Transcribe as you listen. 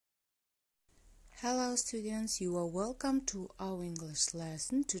Hello students, you are welcome to our English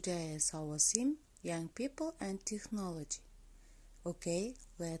lesson. Today is our theme, Young People and Technology. Okay,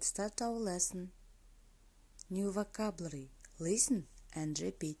 let's start our lesson. New vocabulary. Listen and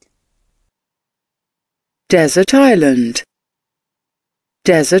repeat. Desert Island,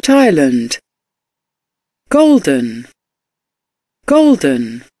 Desert Island. Golden,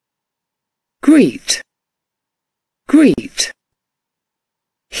 golden. Greet, greet.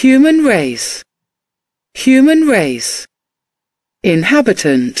 Human race, human race.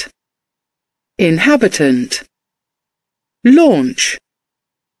 Inhabitant, inhabitant. Launch,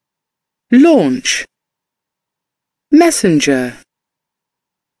 launch. Messenger,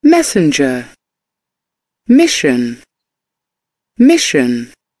 messenger. Mission,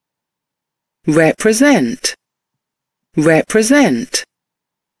 mission. Represent, represent.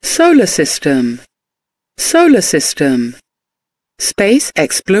 Solar system, solar system. Space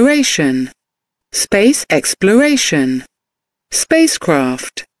exploration, space exploration.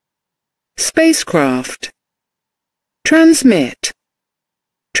 Spacecraft, spacecraft. Transmit,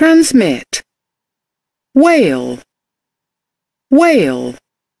 transmit. Whale, whale.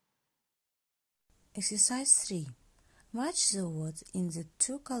 Exercise 3. Match the words in the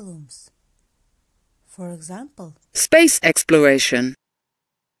two columns. For example, Space exploration.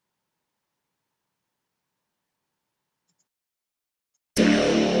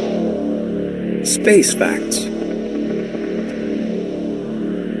 Space facts.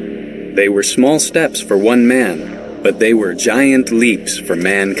 They were small steps for one man, but they were giant leaps for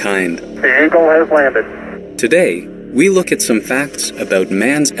mankind. The Eagle has landed. Today, we look at some facts about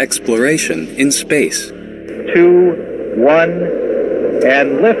man's exploration in space. 2, 1,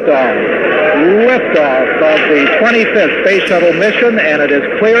 and liftoff. Liftoff of the 25th Space Shuttle mission, and it has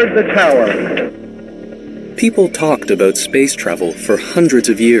cleared the tower. People talked about space travel for hundreds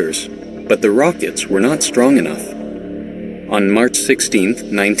of years, but the rockets were not strong enough. On March 16,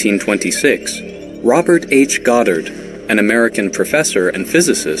 1926, Robert H. Goddard, an American professor and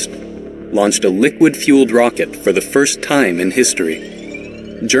physicist, launched a liquid-fueled rocket for the first time in history.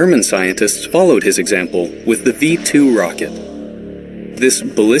 German scientists followed his example with the V-2 rocket. This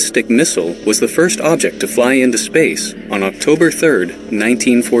ballistic missile was the first object to fly into space on October 3,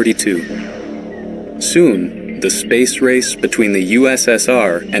 1942. Soon, the space race between the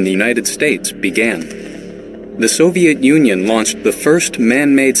USSR and the United States began. The Soviet Union launched the first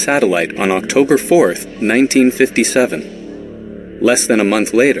man-made satellite on October 4, 1957. Less than a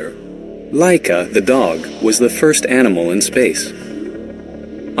month later, Laika, the dog, was the first animal in space.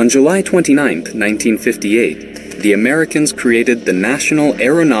 On July 29, 1958, the Americans created the National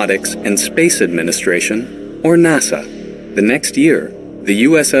Aeronautics and Space Administration, or NASA. The next year, the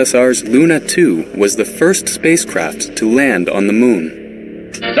USSR's Luna 2 was the first spacecraft to land on the moon.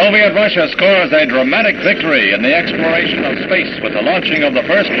 Soviet Russia scores a dramatic victory in the exploration of space with the launching of the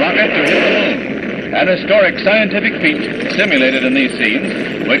first rocket to hit the moon. An historic scientific feat simulated in these scenes,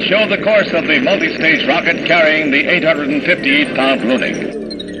 which showed the course of the multi-stage rocket carrying the 858-pound Lunik.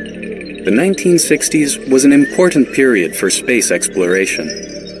 The 1960s was an important period for space exploration.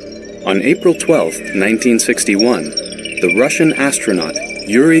 On April 12, 1961, the Russian astronaut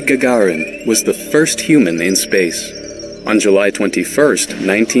Yuri Gagarin was the first human in space. On July 21,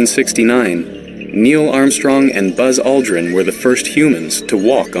 1969, Neil Armstrong and Buzz Aldrin were the first humans to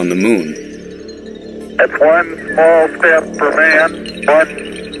walk on the moon. That's one small step for man, one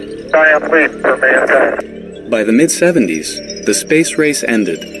giant leap for mankind. By the mid-70s, the space race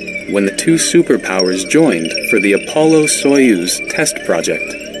ended when the two superpowers joined for the Apollo-Soyuz test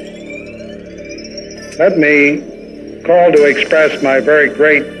project. Let me call to express my very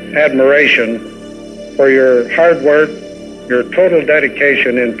great admiration for your hard work, your total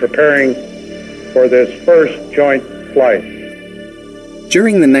dedication in preparing for this first joint flight.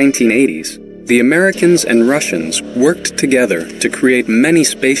 During the 1980s, the Americans and Russians worked together to create many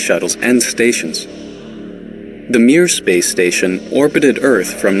space shuttles and stations. The Mir space station orbited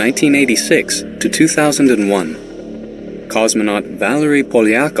Earth from 1986 to 2001. Cosmonaut Valery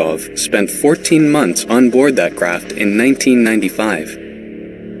Polyakov spent 14 months on board that craft in 1995.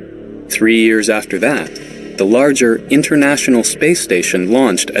 3 years after that, the larger International Space Station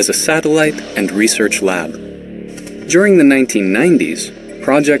launched as a satellite and research lab. During the 1990s,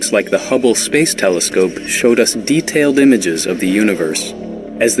 projects like the Hubble Space Telescope showed us detailed images of the universe.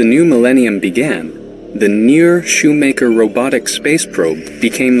 As the new millennium began, the Near-Shoemaker robotic space probe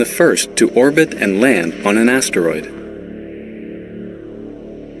became the first to orbit and land on an asteroid.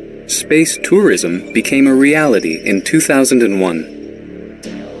 Space tourism became a reality in 2001.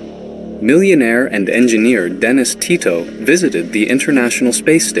 Millionaire and engineer Dennis Tito visited the International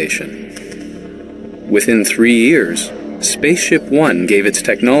Space Station. Within 3 years, Spaceship One gave its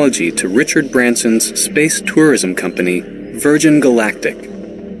technology to Richard Branson's space tourism company, Virgin Galactic.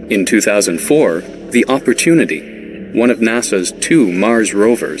 In 2004, the Opportunity, one of NASA's 2 Mars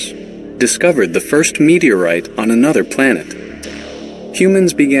rovers, discovered the first meteorite on another planet.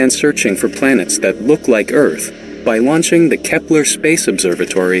 Humans began searching for planets that look like Earth by launching the Kepler Space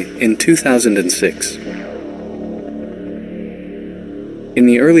Observatory in 2006. In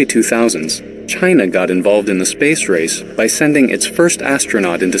the early 2000s, China got involved in the space race by sending its first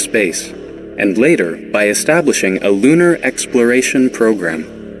astronaut into space, and later by establishing a lunar exploration program.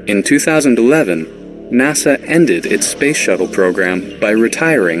 In 2011, NASA ended its space shuttle program by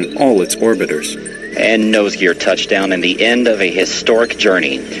retiring all its orbiters. And nose gear touchdown and the end of a historic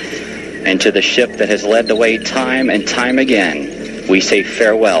journey. And to the ship that has led the way time and time again, we say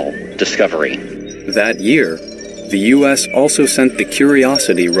farewell, Discovery. That year, the U.S. also sent the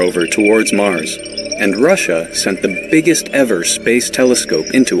Curiosity rover towards Mars, and Russia sent the biggest ever space telescope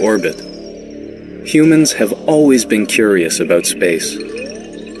into orbit. Humans have always been curious about space.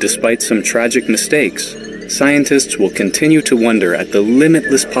 Despite some tragic mistakes, scientists will continue to wonder at the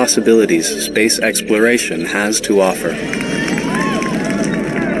limitless possibilities space exploration has to offer.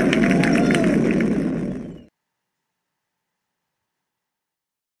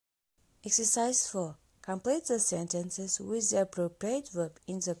 Exercise 4. Complete the sentences with the appropriate verb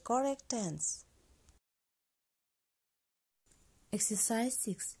in the correct tense. Exercise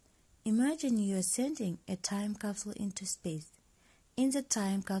 6. Imagine you are sending a time capsule into space. In the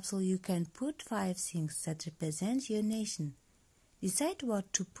time capsule, you can put 5 things that represent your nation. Decide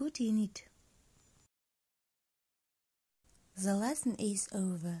what to put in it. The lesson is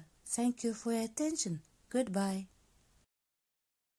over. Thank you for your attention. Goodbye.